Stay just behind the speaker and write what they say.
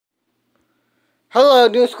Hello,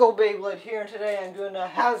 New School Beyblade here, and today I'm doing a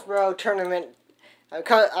HASBRO tournament,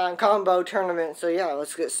 combo tournament. So yeah,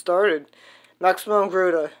 let's get started. Maximum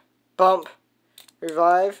Gruta, bump,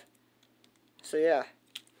 revive. So yeah,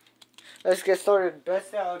 let's get started.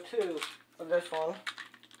 Best out of 2 for this one.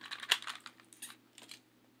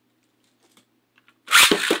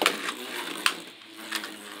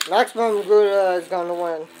 Maximum Gruta is gonna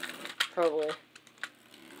win, probably.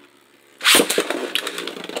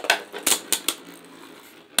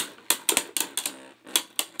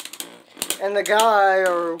 And the guy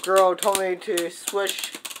or girl told me to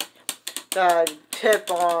switch the tip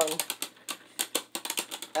on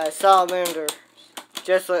salamander.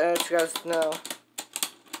 Just to let you guys know.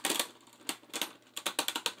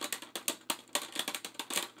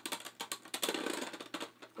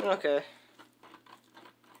 Okay.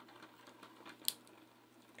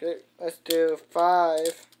 Okay, let's do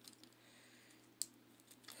 5.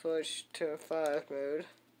 Switch to 5 mode.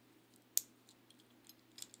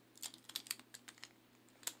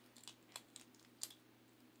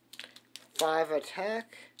 Five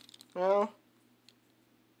attack? No.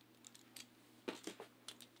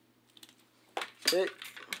 Okay.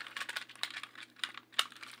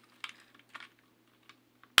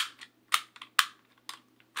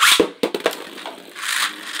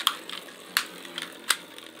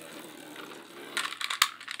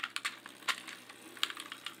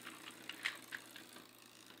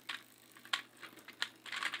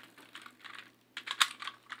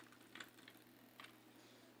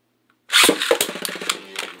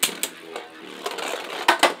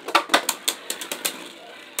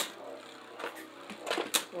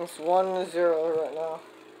 It's 1-0 right now.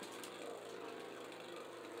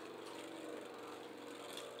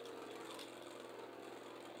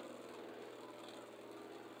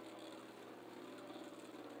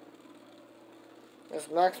 This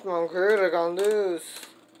Maximum Gruta gonna lose.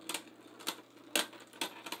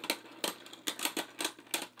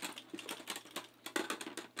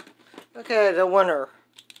 Okay, the winner.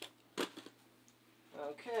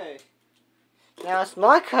 Okay. Now it's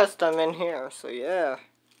my custom in here, so yeah.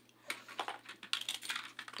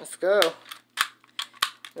 Let's go.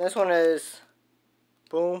 This one is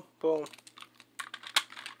boom, boom.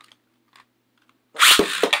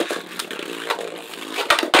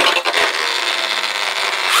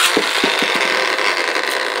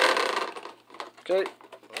 Okay,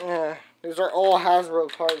 yeah, these are all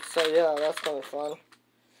HASBRO parts, so yeah, that's gonna be fun.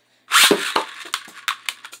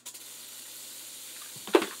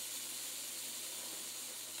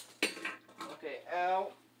 Okay,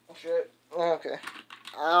 ow, oh, shit, okay,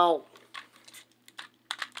 ow.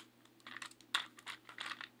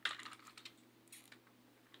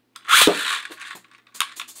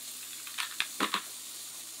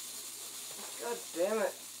 God damn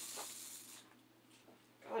it.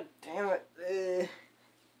 God damn it.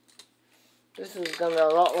 This is gonna be a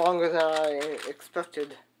lot longer than I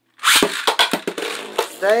expected.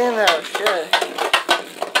 Stay in there, shit.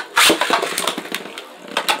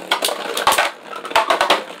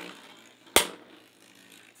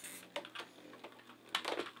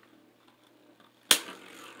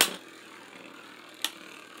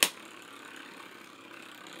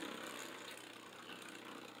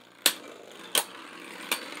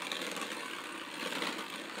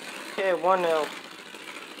 Okay, 1-0.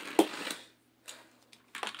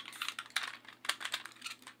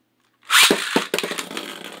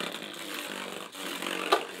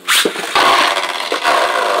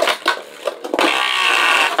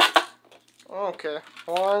 Okay,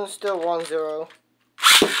 still 1-0.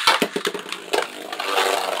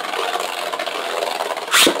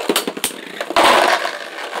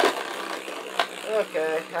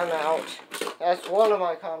 Okay, I'm out. That's one of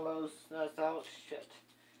my combos. That's out. Shit.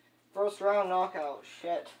 First round knockout.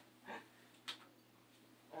 Shit.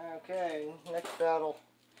 Okay, next battle.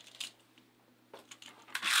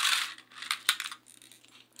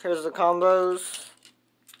 Here's the combos.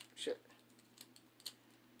 Shit.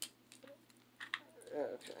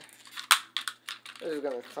 Okay. This is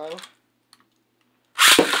gonna be fun.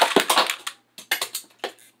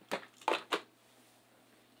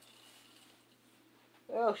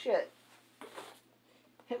 Oh shit.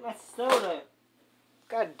 Hit my soda.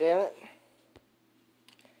 God damn it.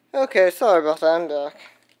 Okay, sorry about that, I'm back.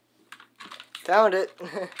 Found it.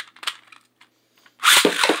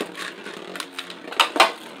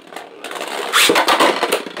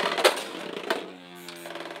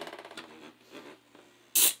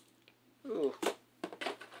 Ooh.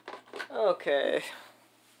 Okay.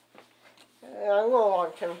 I'm gonna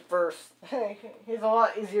launch him first. He's a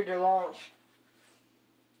lot easier to launch.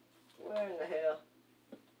 Where in the hell?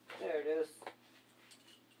 There it is.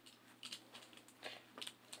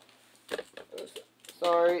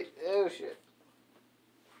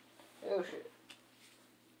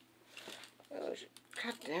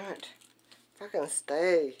 fucking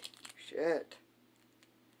stay. Shit.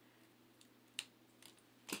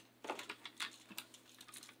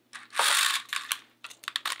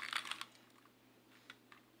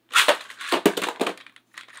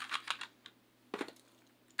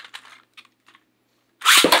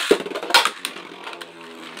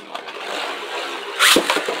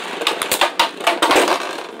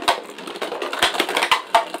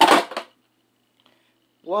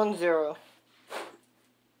 One zero.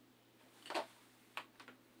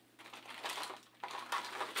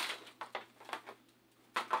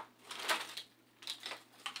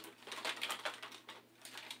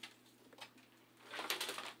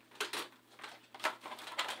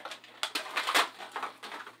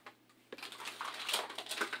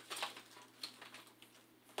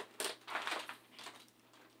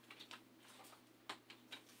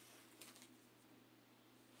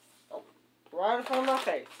 Right in front of my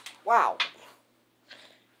face. Wow.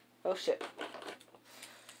 Oh shit.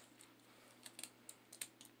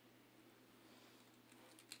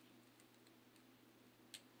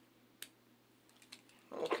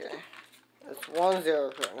 Okay. It's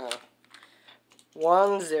 1-0 right now.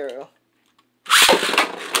 1-0.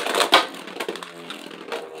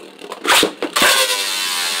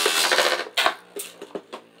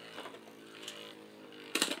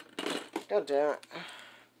 God damn it.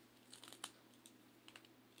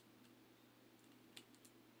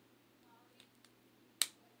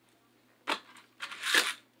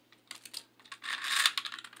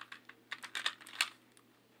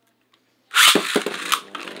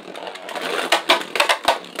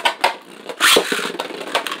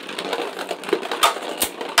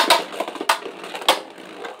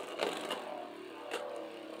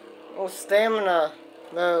 Oh, stamina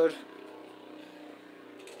mode.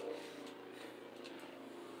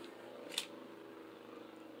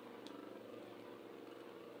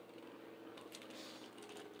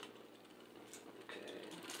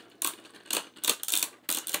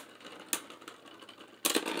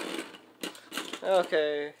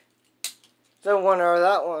 Okay. The winner of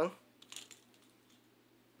that one.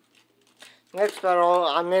 Next battle,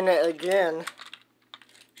 I'm in it again.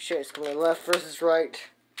 Shit, it's gonna be left versus right.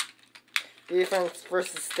 Defense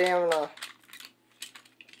versus stamina.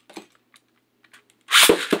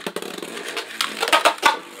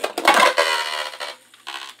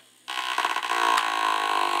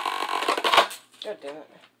 God damn it.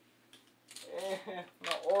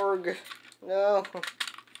 My org. No.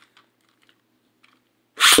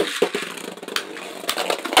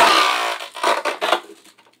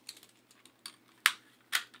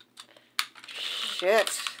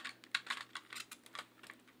 Shit.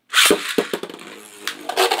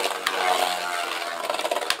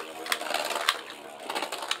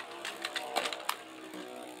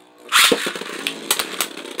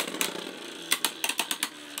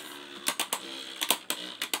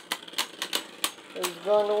 He's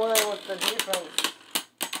going away with the defense.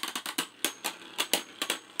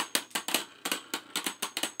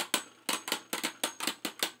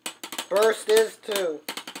 Burst is 2.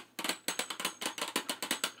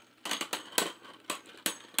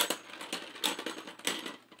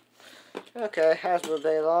 Okay, HASBRO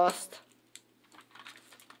they lost.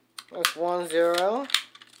 That's 1-0.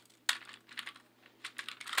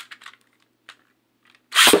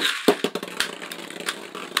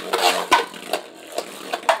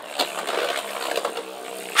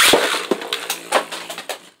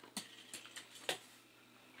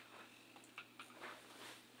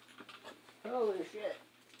 Holy shit.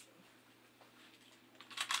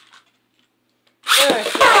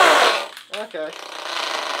 Okay.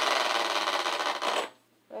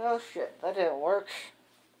 Oh shit, that didn't work.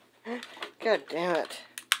 God damn it.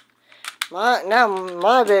 Now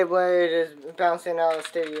my Beyblade is bouncing out of the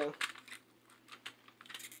stadium.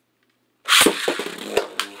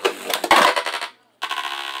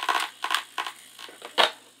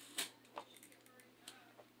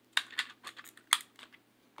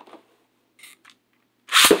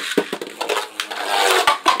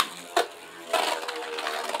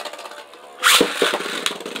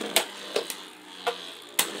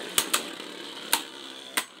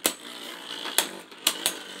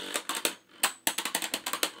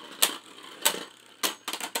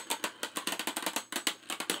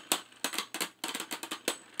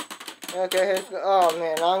 Okay, oh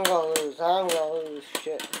man, I'm gonna lose. I'm gonna lose.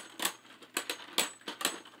 Shit.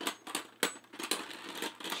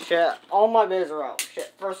 Shit. All my bids are out.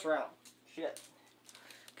 Shit. First round. Shit.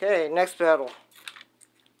 Okay, next battle.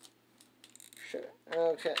 Shit.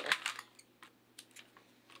 Okay.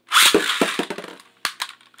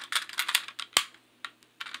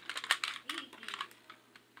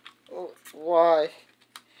 Oh, Why?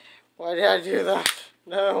 Why did I do that?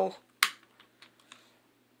 No.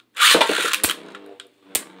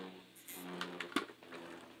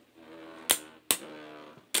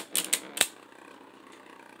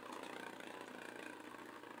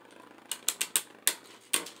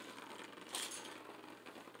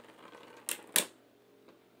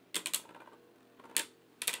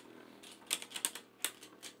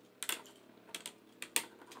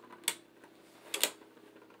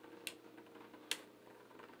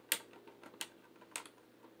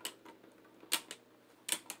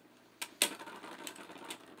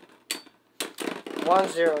 One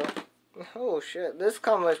zero. Oh shit, this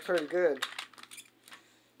combo is pretty good.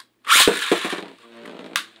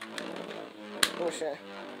 Oh shit.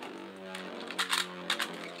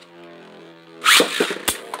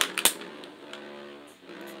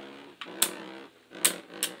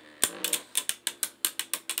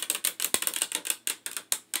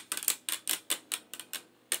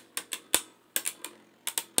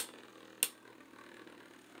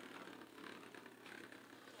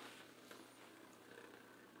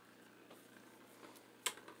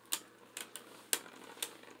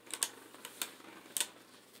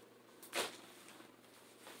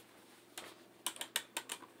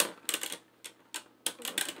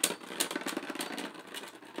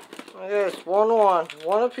 Yes, 1-1,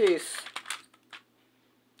 one apiece.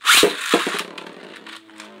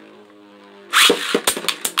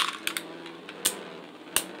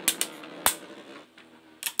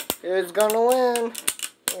 Who's gonna win?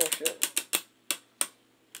 Oh shit.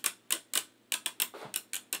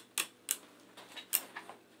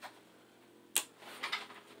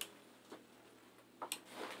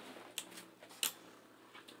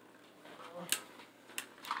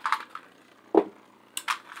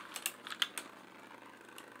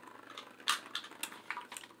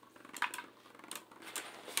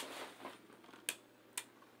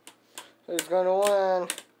 Who's gonna win?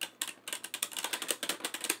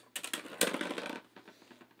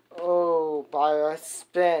 Oh, by a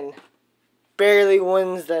spin. Barely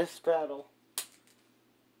wins this battle.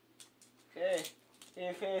 Okay,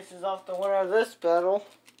 he faces off the winner of this battle.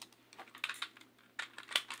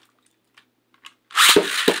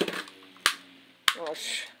 Oh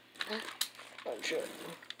shit.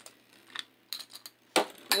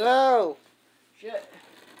 No! Shit.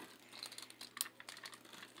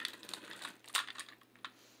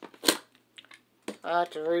 I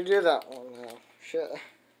have to redo that one now. Shit.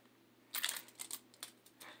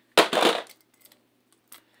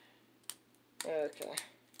 Okay.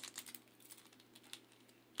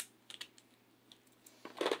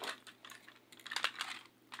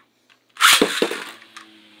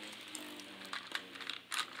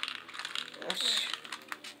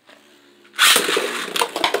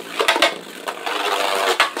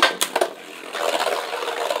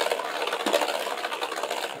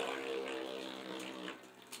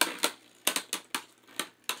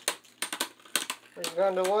 Who's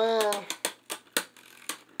going to win?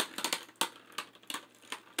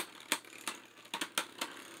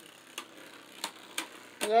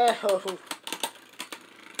 No!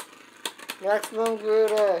 Maximum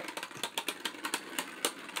Gruda!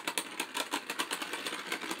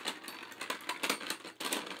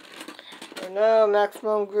 Oh no,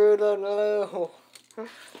 Maximum Gruda, no!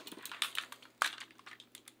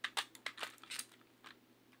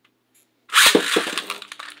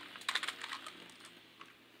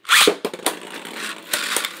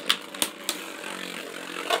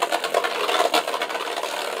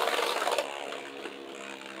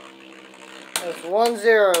 That's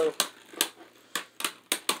 1-0.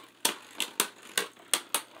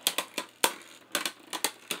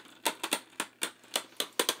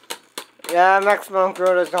 Yeah, Maximum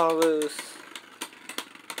Gruda's gonna lose.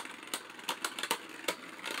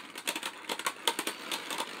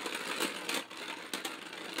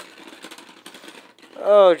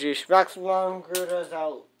 Oh geez, Maximum Gruda's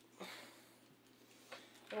out.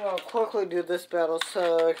 I'll quickly do this battle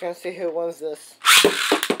so I can see who wins this.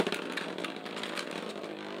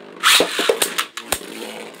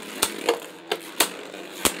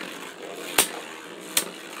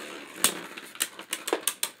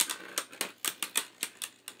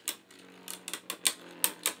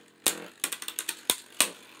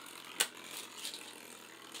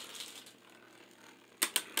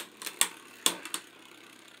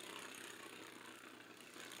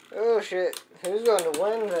 Oh shit, who's going to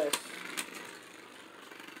win this?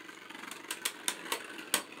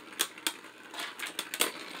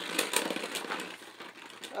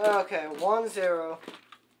 Okay, 1-0.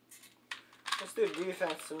 Let's do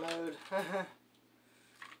defensive mode.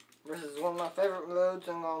 Versus one of my favorite modes,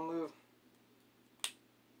 I'm gonna move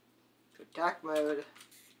Attack mode.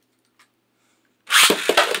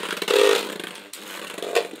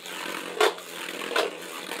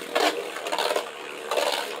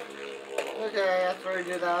 Okay, after I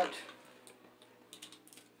do that.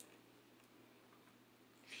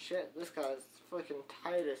 Shit, this guy's fucking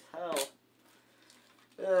tight as hell.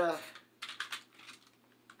 Ugh.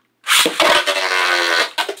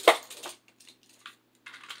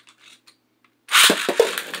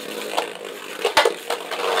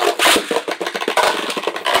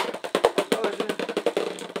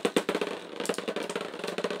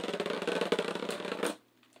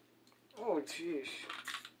 Oh, jeez.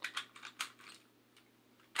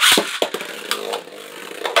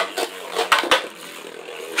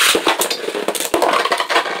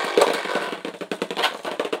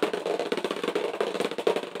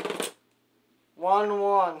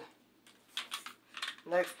 One.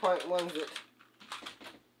 Next point wins it.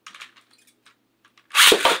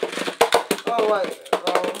 Oh wait,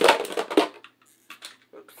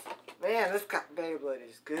 oops. Man, this Beyblade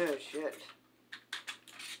is good shit.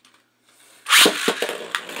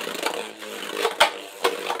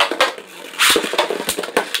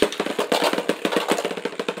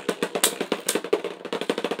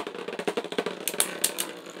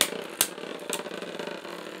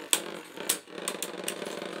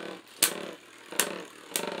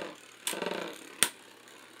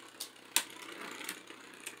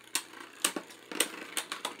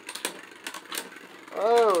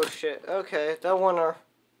 Oh shit, okay, the winner.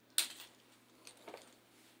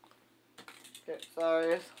 Okay,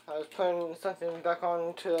 sorry, I was putting something back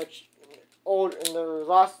on to the old in the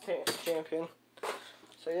last champion.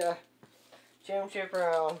 So yeah, championship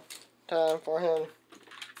round time for him.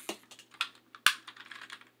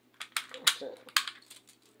 Shit.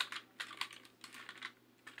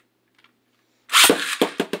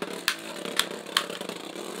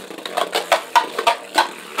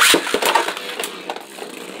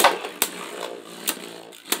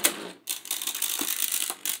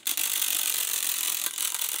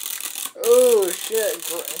 Oh shit,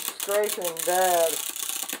 scraping bad.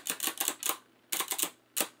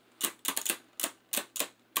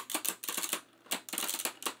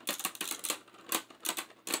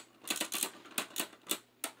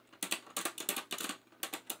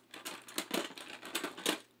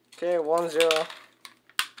 Okay, 1-0.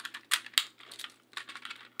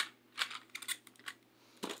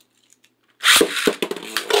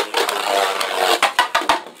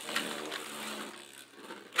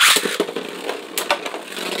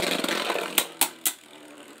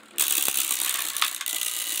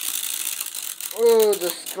 Ooh, the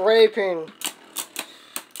scraping.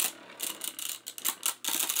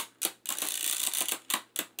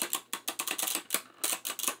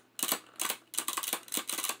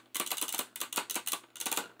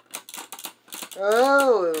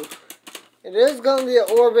 Oh, it is going to be an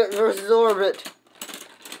orbit versus orbit.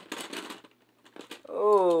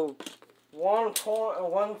 Oh, 1 point,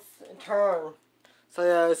 1 turn. So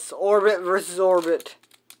yeah, it's orbit versus orbit.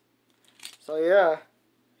 So yeah,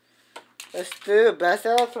 let's do it. Best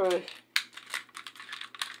out of 3.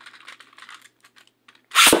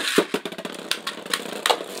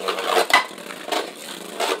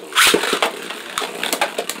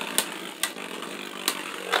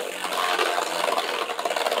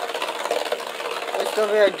 It's going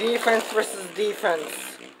to be a defense versus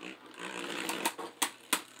defense.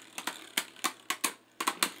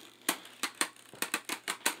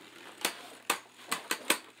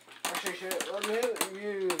 Actually, let me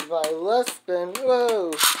use my left spin.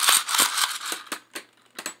 Whoa!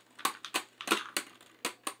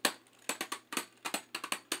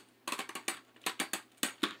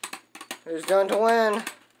 Who's going to win?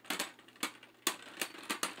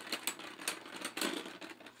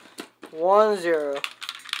 1-0.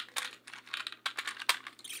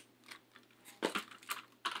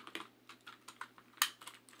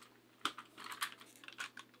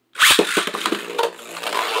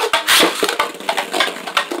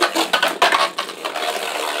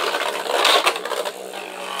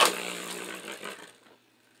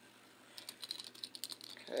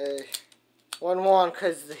 Okay, 1-1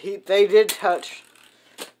 because they did touch.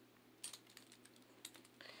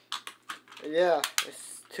 Yeah,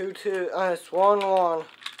 it's 2-2. It's 1-1.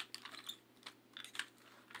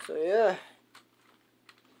 So yeah.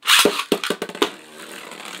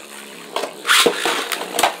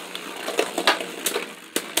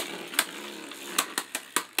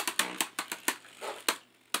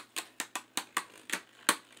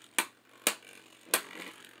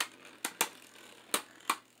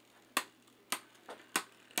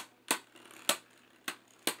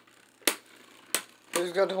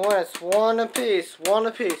 Who's going to win? It's one apiece. One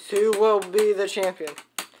apiece. Who will be the champion?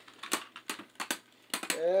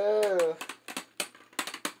 Oh.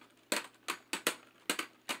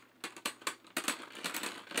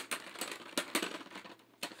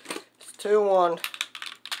 It's 2-1.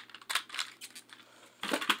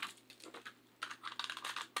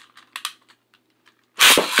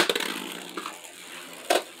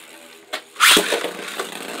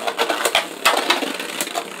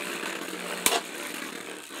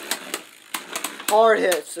 Hard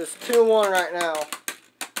hits. It's 2-1 right now.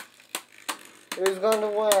 Who's going to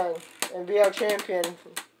win and be our champion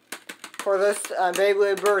for this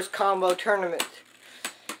Beyblade Burst combo tournament?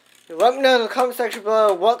 Let me know in the comment section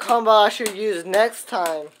below what combo I should use next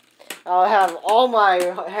time. I'll have all my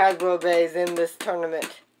HASBRO bays in this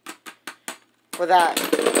tournament for that.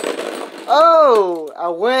 Oh!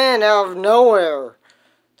 A win out of nowhere.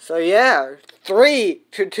 So yeah,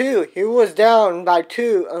 3-2. He was down by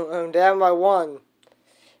 2, down by 1.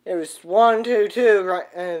 It was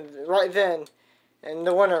 1-2 right then, and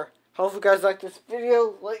the winner. Hopefully, you guys like this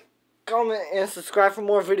video. Like, comment, and subscribe for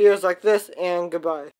more videos like this. And goodbye.